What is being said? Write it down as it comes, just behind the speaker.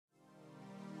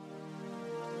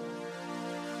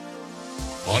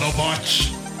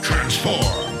Autobots,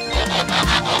 transform!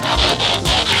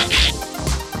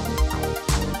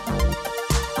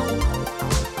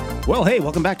 Well, hey,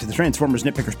 welcome back to the Transformers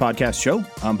Nitpickers Podcast Show.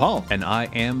 I'm Paul. And I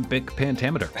am Bic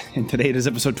Pentameter. And today it is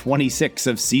episode 26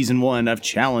 of Season 1 of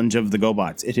Challenge of the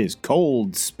GoBots. It is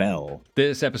Cold Spell.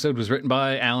 This episode was written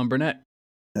by Alan Burnett.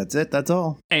 That's it, that's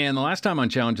all. And the last time on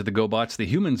Challenge of the GoBots, the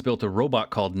humans built a robot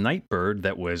called Nightbird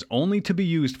that was only to be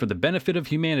used for the benefit of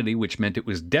humanity, which meant it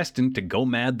was destined to go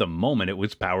mad the moment it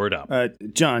was powered up.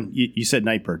 John, you said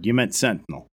Nightbird. You meant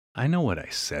Sentinel. I know what I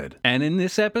said. And in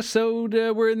this episode,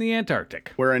 we're in the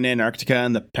Antarctic. We're in Antarctica,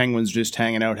 and the penguins just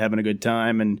hanging out, having a good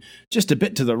time. And just a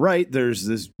bit to the right, there's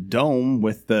this dome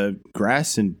with the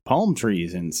grass and palm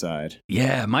trees inside.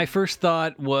 Yeah, my first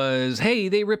thought was, hey,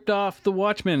 they ripped off the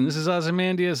Watchmen. This is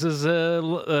Ozymandias'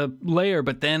 lair.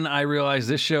 But then I realized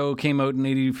this show came out in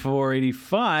 84,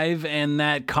 85, and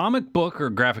that comic book or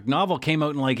graphic novel came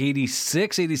out in like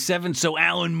 86, 87. So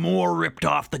Alan Moore ripped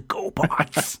off the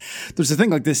GoBots. There's a thing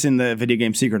like this in the video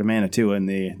game Secret of Mana 2 and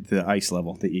the ice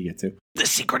level that you get to. The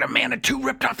Secret of Mana 2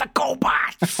 ripped off the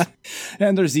GoBots!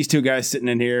 And there's these two guys sitting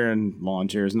in here in lawn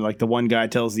chairs, and like the one guy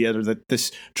tells the other that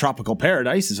this tropical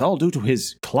paradise is all due to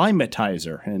his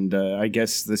climatizer. And I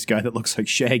guess this guy that looks like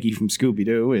Shaggy from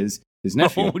Scooby-Doo is his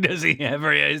nephew. Oh, does he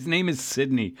ever? His name is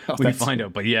Sydney. We find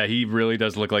out. But yeah, he really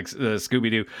does look like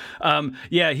Scooby-Doo.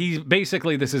 Yeah, he's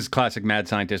basically, this is classic mad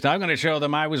scientist. I'm going to show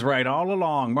them I was right all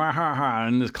along.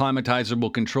 And this climatizer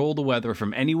will control the weather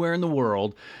from anywhere in the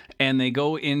world. And they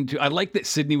go into, I like that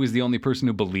Sydney was the only person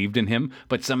who believed in him,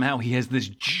 but somehow he has this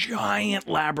giant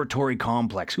laboratory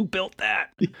complex. Who built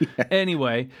that? Yeah.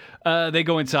 Anyway, they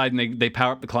go inside and they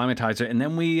power up the climatizer. And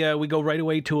then we go right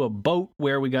away to a boat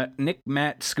where we got Nick,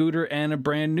 Matt, Scooter, and a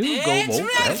brand new GoBot. That's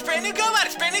right, it's brand new GoBot,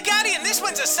 it's brand new Guardian. This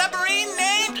one's a submarine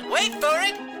named, wait for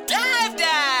it, Dive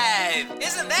Dive.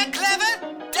 Isn't that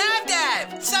clever? Dive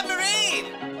Dive,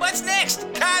 submarine. What's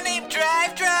next? Car named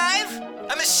Drive Drive?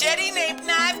 A machete named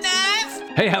Knife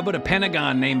Knife? Hey, how about a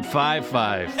Pentagon named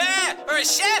 5-5? Or a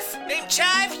chef named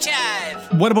Chive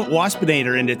Chive? What about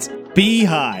Waspinator and its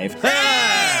Beehive?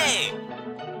 Hey!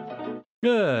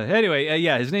 Anyway,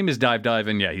 yeah, his name is Dive Dive,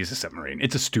 and yeah, he's a submarine.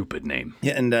 It's a stupid name.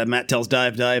 Yeah, and Matt tells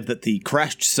Dive Dive that the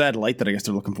crashed satellite that I guess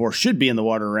they're looking for should be in the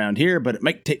water around here, but it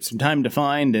might take some time to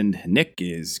find, and Nick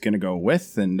is going to go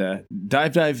with, and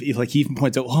Dive Dive, he even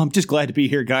points out, I'm just glad to be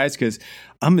here, guys, because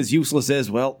I'm as useless as,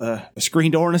 a screen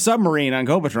door in a submarine on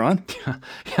Gobotron.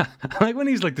 Yeah, like when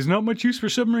he's like, there's not much use for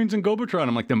submarines in Gobotron.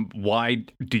 I'm like, then why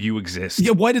do you exist?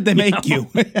 Yeah, why did they make you?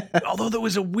 Although there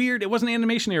was it wasn't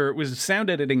animation error, it was a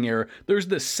sound editing error. There's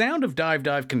the sound of Dive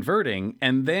Dive converting,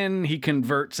 and then he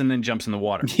converts and then jumps in the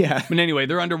water. Yeah. But anyway,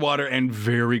 they're underwater, and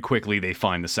very quickly they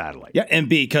find the satellite. Yeah, and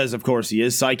because, of course, he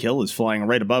is, Psykill is flying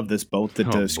right above this boat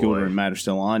that Scooter and Matt are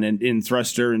still on, and in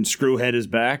Thruster and Screwhead is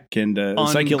back, and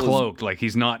Psykill is uncloaked, like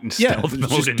he's not in stealth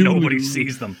mode and nobody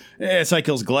sees them. Yeah,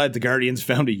 Psykill's glad the Guardians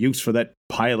found a use for that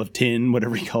pile of tin,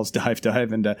 whatever he calls Dive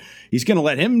Dive, and he's going to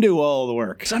let him do all the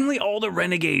work. Suddenly all the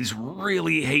renegades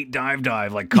really hate Dive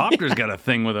Dive, like Copter's got a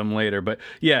thing with him later, but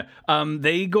yeah,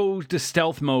 they go to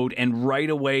stealth mode, and right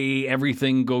away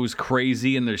everything goes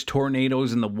crazy, and there's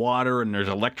tornadoes in the water, and there's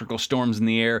electrical storms in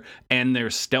the air, and their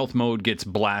stealth mode gets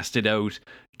blasted out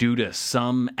due to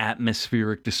some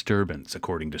atmospheric disturbance,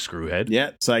 according to Screwhead.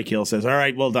 Yeah, Psykill says, all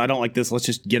right, well, I don't like this. Let's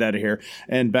just get out of here.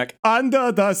 And back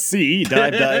under the sea,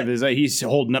 Dive Dive is, he's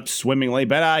holding up swimmingly,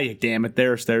 but damn it,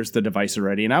 there's the device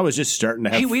already. And I was just starting to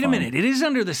have Hey, wait fun. a minute. It is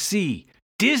under the sea.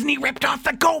 Disney ripped off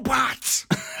the GoBots.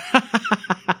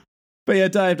 But yeah,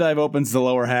 Dive Dive opens the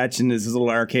lower hatch, and his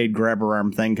little arcade grabber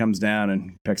arm thing comes down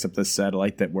and picks up this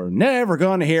satellite that we're never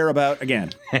going to hear about again.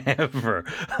 Ever.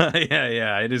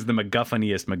 Yeah, it is the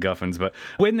MacGuffiniest MacGuffins. But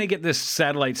when they get this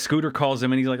satellite, Scooter calls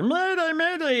him, and he's like,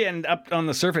 Mayday, and up on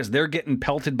the surface, they're getting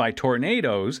pelted by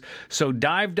tornadoes. So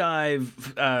Dive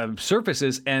Dive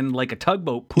surfaces, and like a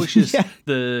tugboat pushes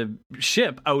the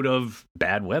ship out of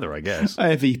bad weather, I guess.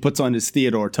 If he puts on his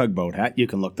Theodore tugboat hat, you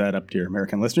can look that up to your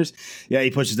American listeners. Yeah, he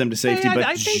pushes them to safety. But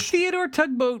I think Theodore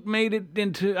Tugboat made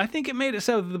it I think it made it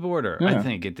south of the border. Yeah. I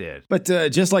think it did. But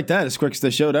just like that, as quick as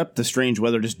they showed up, the strange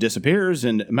weather just disappears,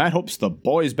 and Matt hopes the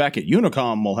boys back at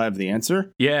Unicom will have the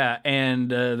answer. Yeah,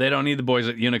 and they don't need the boys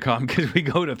at Unicom, because we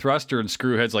go to Thruster, and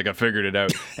Screwhead's like, I figured it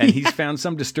out. And he's found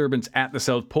some disturbance at the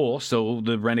South Pole, so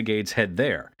the Renegades head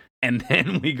there. And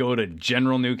then we go to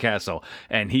General Newcastle,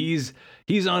 and he's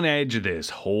on edge of this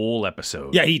whole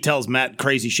episode. Yeah, he tells Matt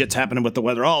crazy shit's happening with the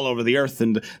weather all over the earth,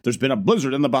 and there's been a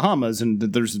blizzard in the Bahamas, and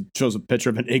shows a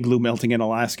picture of an igloo melting in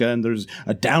Alaska, and there's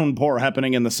a downpour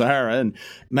happening in the Sahara. And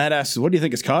Matt asks, "What do you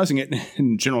think is causing it?"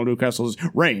 And General Newcastle says,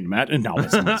 "Rain, Matt." And no,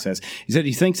 that's not what he says. He said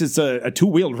he thinks it's a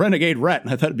two-wheeled renegade rat, and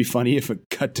I thought it'd be funny if it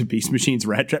cut to Beast Machine's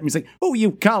rat trap. And he's like, "Oh,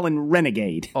 you calling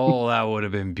renegade?" Oh, that would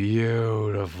have been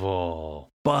beautiful.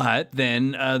 But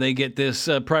then they get this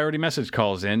priority message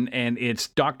calls in, and it's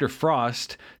Dr.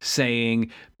 Frost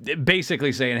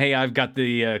basically saying, hey, I've got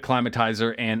the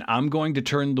climatizer, and I'm going to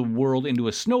turn the world into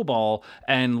a snowball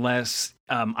unless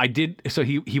I did. So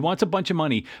he wants a bunch of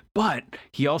money, but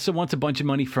he also wants a bunch of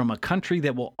money from a country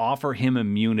that will offer him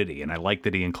immunity. And I like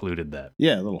that he included that.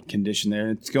 Yeah, a little condition there.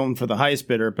 It's going for the highest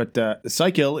bidder, but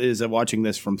Psykill is watching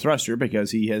this from Thruster because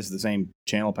he has the same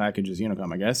channel package as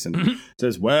Unicom, I guess, and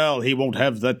says, well, he won't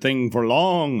have that thing for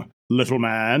long, little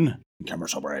man.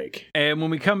 Commercial break. And when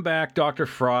we come back, Dr.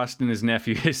 Frost and his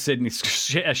nephew,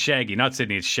 Shaggy, not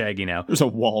Sydney, it's Shaggy now. There's a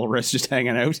walrus just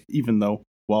hanging out, even though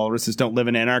walruses don't live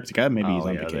in Antarctica. Maybe he's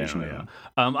on vacation. Yeah.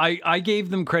 I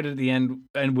gave them credit at the end,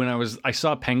 and when I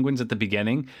saw penguins at the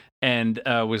beginning, and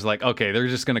was like, okay, they're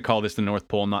just going to call this the North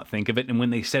Pole and not think of it. And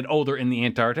when they said, oh, they're in the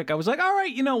Antarctic, I was like, all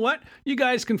right, you know what? You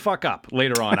guys can fuck up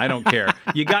later on. I don't care.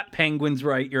 You got penguins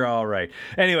right. You're all right.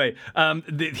 Anyway,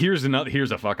 here's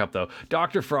a fuck up, though.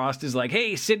 Dr. Frost is like,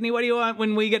 hey, Sydney, what do you want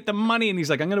when we get the money? And he's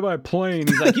like, I'm going to buy a plane.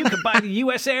 He's like, you could buy the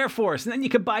U.S. Air Force, and then you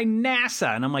could buy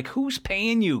NASA. And I'm like, who's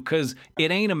paying you? Because it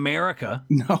ain't America.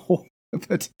 No.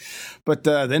 But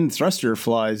then Thruster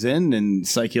flies in, and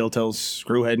Psykill tells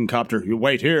Screwhead and Copter, you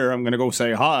wait here, I'm going to go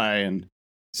say hi. And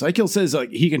Psykill says,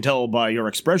 he can tell by your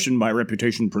expression my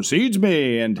reputation precedes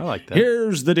me. And I like that.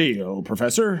 Here's the deal,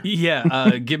 Professor.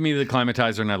 Yeah, give me the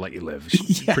climatizer and I'll let you live.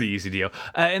 Pretty easy deal.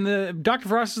 And the Dr.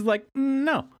 Frost is like,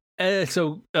 no.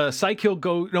 So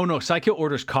Psykill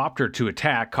orders Copter to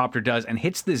attack. Copter does and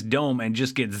hits this dome and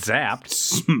just gets zapped.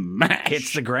 Smash!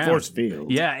 Hits the ground. Force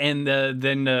field. Yeah, and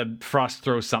then Frost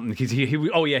throws something.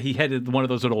 He had one of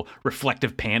those little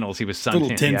reflective panels. He was suntan.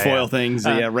 Little tinfoil things.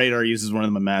 Radar uses one of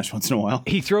them in MASH once in a while.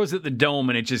 He throws at the dome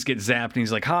and it just gets zapped. And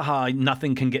he's like, haha,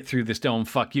 nothing can get through this dome.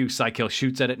 Fuck you. Psykill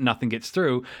shoots at it. Nothing gets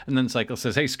through. And then Psykill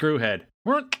says, hey, Screwhead.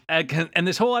 And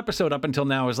this whole episode up until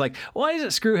now is like, why is it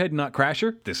Screwhead not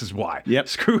Crasher? This is why. Yep.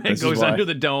 Screwhead goes under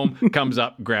the dome, comes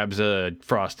up, grabs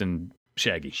Frost and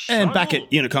Shaggy. And back at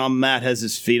Unicom, Matt has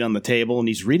his feet on the table and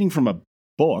he's reading from a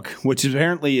book, which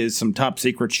apparently is some top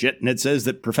secret shit, and it says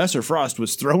that Professor Frost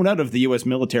was thrown out of the U.S.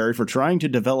 military for trying to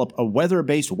develop a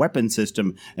weather-based weapon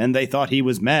system, and they thought he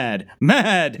was mad.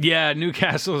 Mad! Yeah,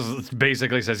 Newcastle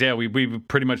basically says, yeah, we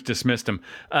pretty much dismissed him.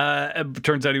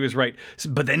 Turns out he was right.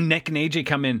 But then Nick and AJ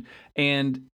come in,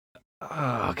 and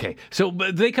okay. So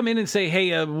they come in and say,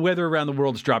 hey, weather around the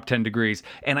world's dropped 10 degrees.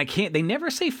 And they never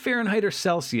say Fahrenheit or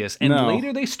Celsius. And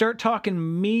later they start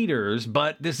talking meters,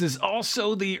 but this is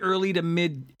also the early to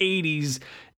mid 80s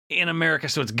in America,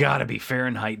 so it's got to be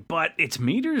Fahrenheit. But it's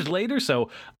meters later,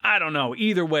 so I don't know.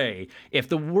 Either way, if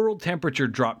the world temperature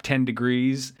dropped 10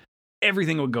 degrees,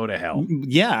 everything would go to hell.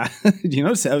 Yeah. You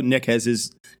notice how Nick has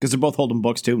his, because they're both holding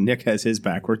books too, Nick has his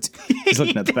backwards. He's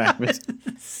looking at the backwards.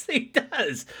 He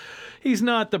does. He's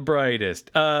not the brightest.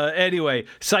 Anyway,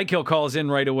 Psykill calls in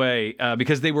right away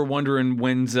because they were wondering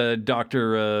when's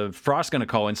Dr. Frost going to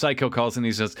call in. Psykill calls in.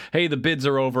 He says, hey, the bids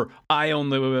are over. I own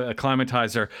the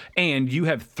climatizer. And you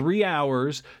have 3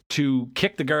 hours to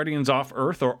kick the Guardians off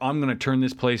Earth or I'm going to turn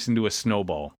this place into a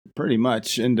snowball. Pretty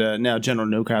much. And now General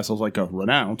Newcastle's like a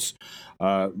renounce.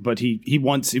 But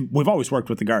we've always worked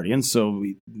with the Guardians, so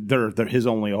they're his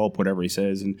only hope, whatever he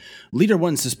says. And Leader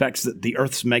 1 suspects that the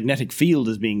Earth's magnetic field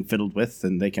is being fiddled with,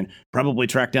 and they can probably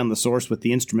track down the source with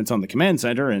the instruments on the command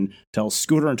center and tell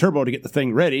Scooter and Turbo to get the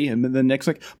thing ready. And then Nick's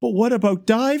like, but what about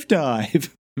Dive?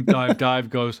 Dive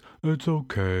goes, it's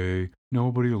okay.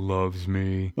 Nobody loves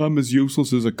me. I'm as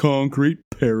useless as a concrete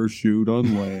parachute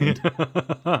on land.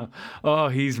 Oh,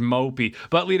 he's mopey.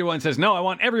 But Leader 1 says, no, I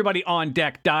want everybody on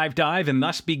deck, dive, and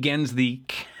thus begins the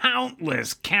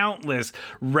countless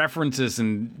references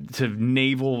to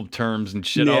naval terms and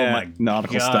shit. Yeah, oh my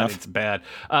nautical God, stuff. It's bad.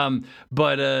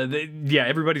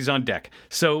 Everybody's on deck.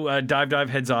 So Dive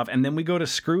heads off, and then we go to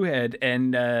Screwhead,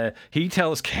 and he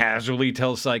casually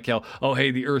tells Psykill, oh,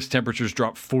 hey, the Earth's temperature's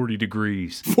dropped 40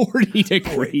 degrees. 40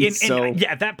 degrees. And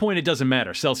at that point, it doesn't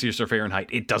matter. Celsius or Fahrenheit,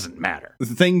 it doesn't matter.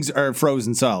 Things are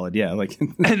frozen solid, yeah.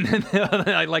 And then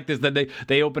I like this, that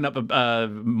they open up a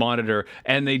monitor,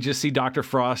 and they just see Dr.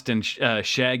 Frost Frost and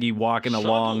Shaggy walking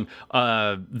along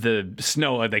the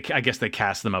snow. I guess they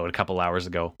cast them out a couple hours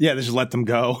ago. Yeah, they just let them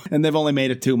go. And they've only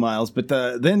made it 2 miles. But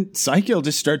then Psykill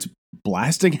just starts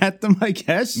blasting at them, I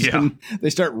guess. Yeah. And they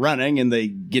start running and they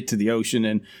get to the ocean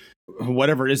and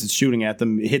whatever it is that's shooting at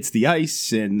them hits the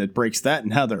ice and it breaks that.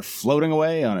 And now they're floating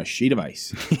away on a sheet of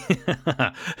ice.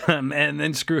 And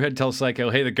then Screwhead tells Psycho,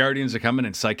 hey, the Guardians are coming,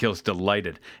 and Psykill's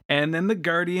delighted. And then the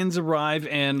Guardians arrive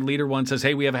and Leader One says,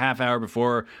 hey, we have a half hour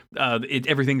before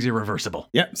everything's irreversible.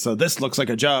 Yep, so this looks like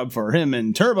a job for him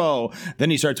and Turbo. Then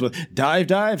he starts with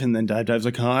Dive, and then Dive's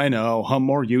like, I know, I'm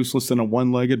more useless than a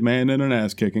one-legged man in an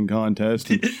ass-kicking contest.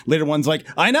 And Leader One's like,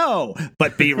 I know,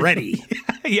 but be ready.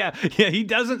 Yeah, he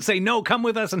doesn't say, no, come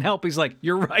with us and help. He's like,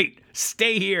 you're right,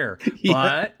 stay here.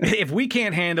 But if we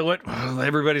can't handle it, well,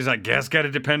 everybody's, I guess, got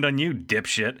to depend on you,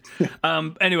 dipshit.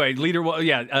 Anyway, Leader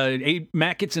One,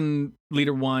 Matt gets in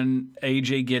Leader One,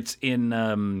 AJ gets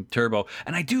in Turbo.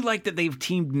 And I do like that they've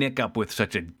teamed Nick up with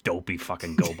such a dopey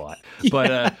fucking GoBot.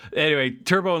 But anyway,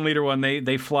 Turbo and Leader One,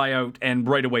 they fly out and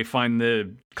right away find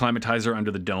the climatizer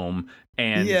under the dome.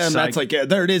 And Matt's like,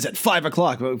 there it is at 5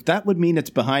 o'clock. Well, that would mean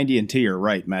it's behind you and to your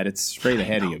right, Matt. It's straight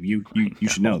ahead of you. You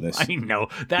should know this. I know.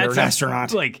 That's You're an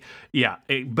astronaut.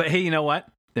 But hey, you know what?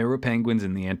 There were penguins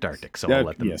in the Antarctic, so I'll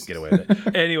let them get away with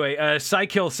it. Anyway,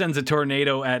 Psykill sends a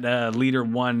tornado at Leader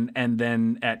One and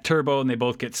then at Turbo, and they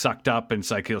both get sucked up, and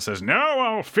Psykill says, now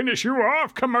I'll finish you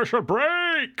off, commercial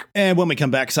break! And when we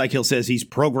come back, Psykill says he's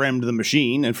programmed the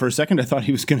machine, and for a second I thought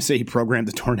he was going to say he programmed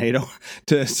the tornado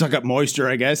to suck up moisture,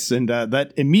 I guess, and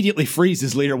that immediately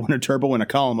freezes Leader One and Turbo in a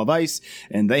column of ice,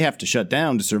 and they have to shut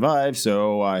down to survive,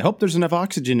 so I hope there's enough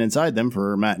oxygen inside them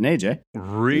for Matt and AJ.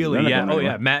 Really? Yeah. Oh,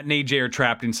 yeah. Matt and AJ are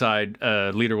trapped inside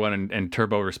Leader One and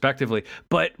Turbo respectively,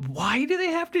 but why do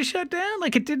they have to shut down?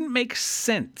 Like, it didn't make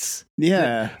sense.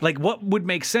 Yeah. Like, what would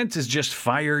make sense is just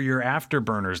fire your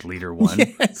afterburners, Leader One.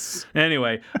 Yes.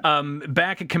 Anyway,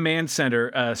 back at Command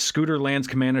Center, Scooter lands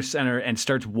Commander Center and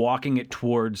starts walking it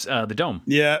towards the dome.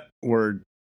 Yeah, we're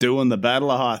doing the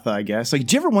Battle of Hoth, I guess. Like,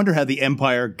 did you ever wonder how the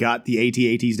Empire got the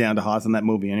AT-ATs down to Hoth in that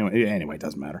movie? Anyway, it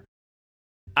doesn't matter.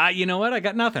 You know what? I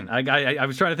got nothing. I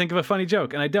was trying to think of a funny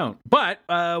joke, and I don't. But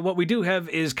what we do have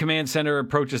is Command Center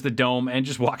approaches the dome and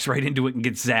just walks right into it and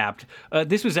gets zapped.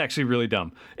 This was actually really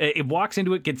dumb. It walks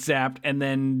into it, gets zapped, and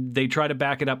then they try to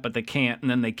back it up, but they can't, and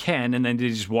then they can, and then they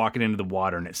just walk it into the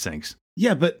water and it sinks.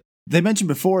 Yeah, but they mentioned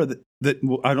before that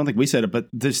well, I don't think we said it, but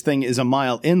this thing is a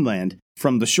mile inland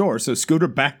from the shore. So Scooter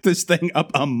backed this thing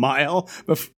up a mile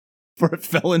before it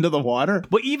fell into the water.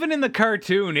 Well, even in the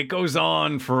cartoon, it goes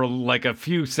on for like a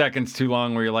few seconds too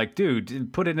long where you're like,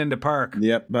 dude, put it into park.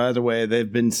 Yep, by the way,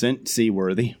 they've been sent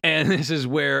seaworthy. And this is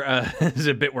where, this is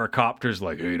a bit where Copter's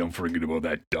like, hey, don't forget about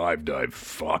that dive,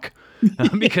 fuck.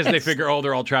 Because they figure,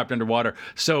 they're all trapped underwater.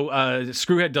 So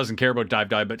Screwhead doesn't care about dive,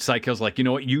 but Psykill's like, you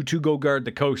know what, you two go guard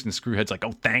the coast. And Screwhead's like,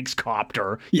 oh, thanks,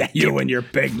 Copter. Yeah, you and your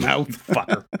big mouth.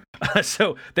 Fucker.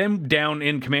 So then down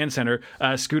in Command Center,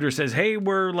 Scooter says, hey,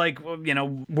 we're like,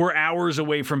 we're hours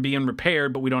away from being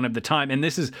repaired, but we don't have the time. And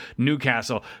this is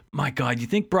Newcastle. My God, you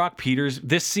think Brock Peters,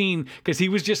 this scene, because he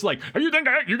was just like, you think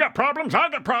you got problems? I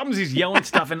got problems. He's yelling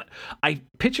stuff. And I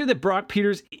picture that Brock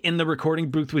Peters in the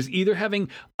recording booth was either having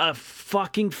a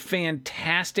fucking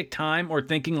fantastic time or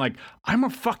thinking like, I'm a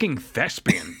fucking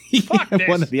thespian. Fuck this.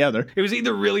 One or the other. It was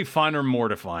either really fun or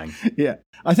mortifying. Yeah.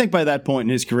 I think by that point in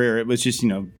his career, it was just,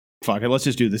 fuck it, let's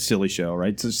just do this silly show,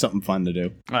 right? It's just something fun to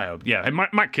do. I hope. Yeah,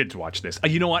 my kids watch this.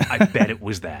 You know what? I bet it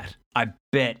was that. I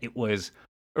bet it was,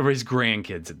 or his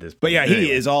grandkids at this point. But yeah,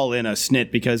 he is all in a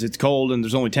snit because it's cold and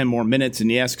there's only 10 more minutes, and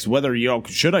he asks whether,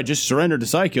 should I just surrender to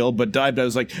Psykill? But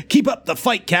Dive-Dive's like, keep up the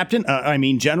fight, Captain.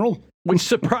 General. Which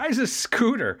surprises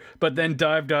Scooter, but then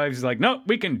Dive's like, no,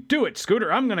 we can do it,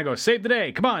 Scooter. I'm going to go save the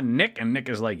day. Come on, Nick. And Nick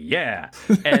is like, yeah.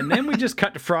 And then we just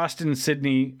cut to Frost and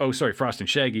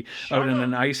Shaggy out in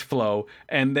an ice floe.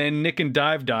 And then Nick and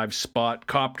Dive spot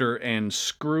Copter and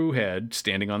Screwhead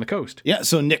standing on the coast. Yeah,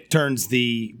 so Nick turns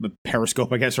the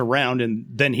periscope, I guess, around, and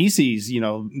then he sees,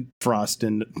 Frost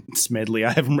and Smedley.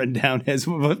 I have him written down as,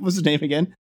 what was his name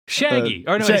again? Shaggy.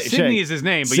 Sydney is his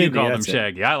name, but Sydney, you call him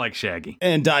Shaggy. I like Shaggy.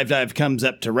 And Dive comes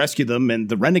up to rescue them, and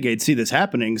the Renegades see this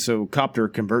happening, so Copter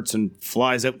converts and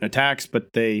flies out and attacks,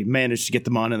 but they manage to get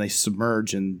them on and they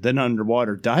submerge, and then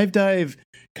underwater, Dive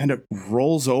kind of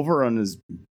rolls over on his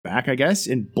back, I guess,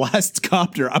 and blasts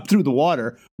Copter up through the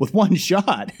water with one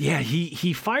shot. Yeah,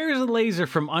 he fires a laser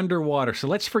from underwater. So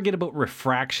let's forget about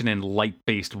refraction and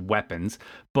light-based weapons.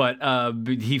 But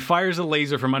he fires a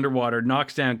laser from underwater,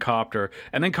 knocks down Copter,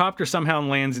 and then Copter somehow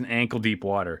lands in ankle-deep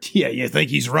water. Yeah, you think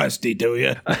he's rusty, do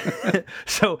you?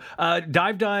 So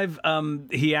Dive,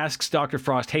 he asks Dr.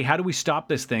 Frost, hey, how do we stop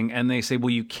this thing? And they say, well,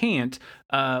 you can't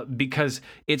because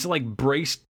it's like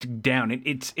braced down.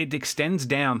 It extends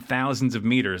down thousands of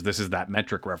meters. This is that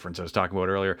metric reference I was talking about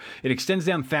earlier. It extends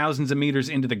down thousands of meters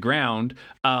into the ground.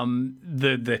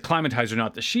 The climatizer,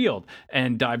 not the shield.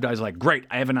 And Dive's like, great,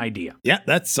 I have an idea. Yeah,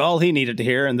 that's all he needed to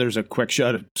hear. And there's a quick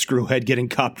shot of Screwhead getting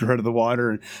Copter out of the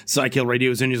water, and Psykill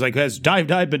radios in. He's like, has Dive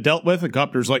been dealt with? And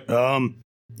Copter's like,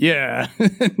 yeah.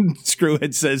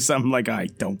 Screwhead says something like, I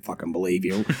don't fucking believe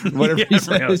you. Whatever he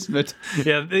says. But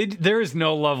there is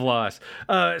no love lost.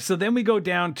 So then we go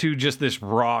down to just this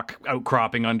rock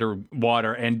outcropping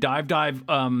underwater, and Dive,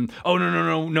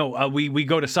 no. We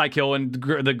go to Psykill,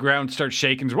 and the ground starts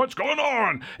shaking. What's going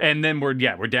on? And then we're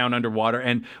down underwater.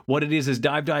 And what it is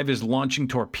Dive is launching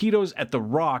torpedoes at the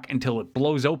rock until it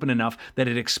blows open enough that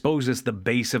it exposes the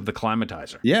base of the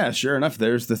climatizer. Yeah, sure enough,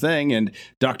 there's the thing. And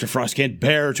Dr. Frost can't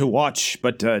bear to watch,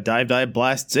 but Dive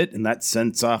blasts it, and that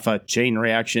sends off a chain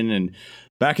reaction, and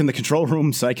back in the control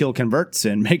room, Psykill converts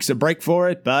and makes a break for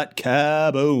it, but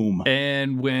kaboom.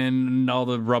 And when all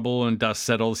the rubble and dust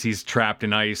settles, he's trapped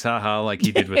in ice, like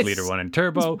he did with Leader 1 and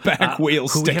Turbo. His back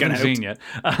wheels sticking out. We haven't seen yet.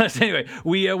 So anyway,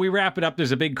 we wrap it up.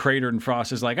 There's a big crater, and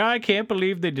Frost is like, I can't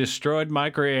believe they destroyed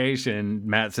my creation.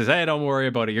 Matt says, hey, don't worry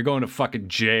about it. You're going to fucking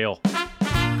jail.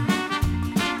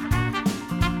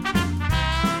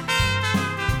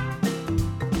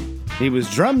 He was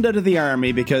drummed out of the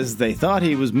army because they thought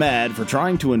he was mad for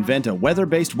trying to invent a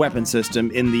weather-based weapon system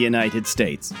in the United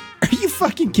States. Are you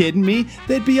fucking kidding me?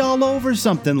 They'd be all over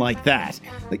something like that.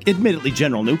 Like, admittedly,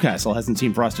 General Newcastle hasn't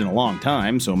seen Frost in a long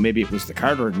time, so maybe it was the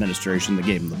Carter administration that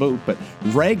gave him the boot, but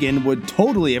Reagan would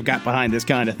totally have got behind this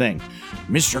kind of thing.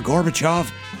 Mr.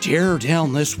 Gorbachev, tear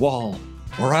down this wall,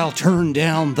 or I'll turn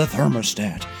down the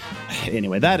thermostat.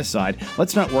 Anyway, that aside,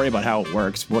 let's not worry about how it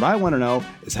works. What I want to know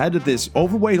is, how did this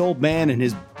overweight old man and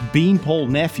his beanpole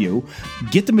nephew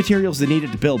get the materials they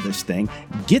needed to build this thing,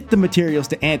 get the materials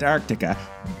to Antarctica,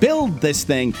 build this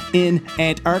thing in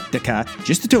Antarctica,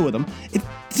 just the two of them?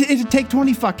 It'd take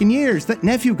 20 fucking years. That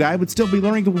nephew guy would still be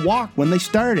learning to walk when they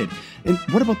started. And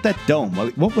what about that dome?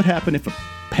 What would happen if a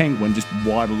penguin just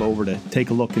waddled over to take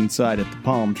a look inside at the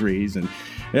palm trees? And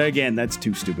again, that's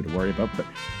too stupid to worry about, but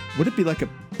would it be like a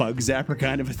bug zapper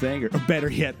kind of a thing? Or better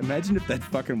yet, imagine if that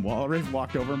fucking walrus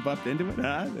walked over and bumped into it,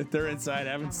 huh? If they're inside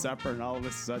having supper and all of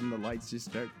a sudden the lights just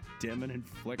start dimming and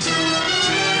flickering.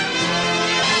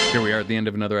 Here we are at the end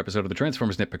of another episode of the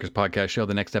Transformers Nitpickers podcast show.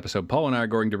 The next episode Paul and I are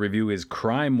going to review is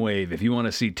Crime Wave. If you want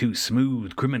to see two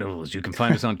smooth criminals, you can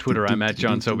find us on Twitter. I'm at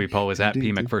John Sobey. Paul is at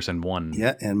P. McPherson1.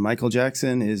 Yeah, and Michael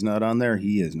Jackson is not on there.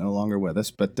 He is no longer with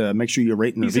us. But make sure you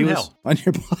rate and review us on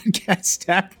your podcast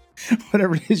app.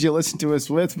 Whatever it is you listen to us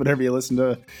with, whatever you listen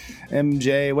to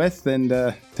MJ with, and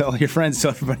tell your friends,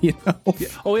 tell everybody you know.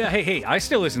 Oh, yeah. Hey, I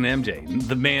still listen to MJ.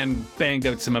 The man banged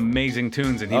out some amazing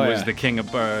tunes, and he was the king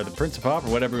of the Prince of Pop or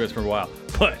whatever it was for a while.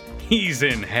 But he's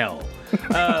in hell.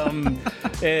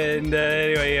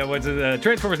 Anyway, what's it?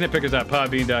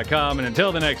 TransformersNitpickers.podbean.com. And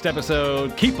until the next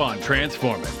episode, keep on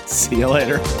transforming. See you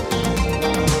later.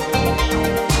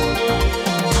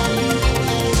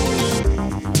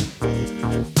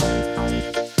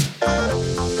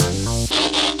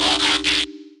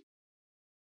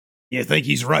 You think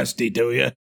he's rusty, do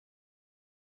you?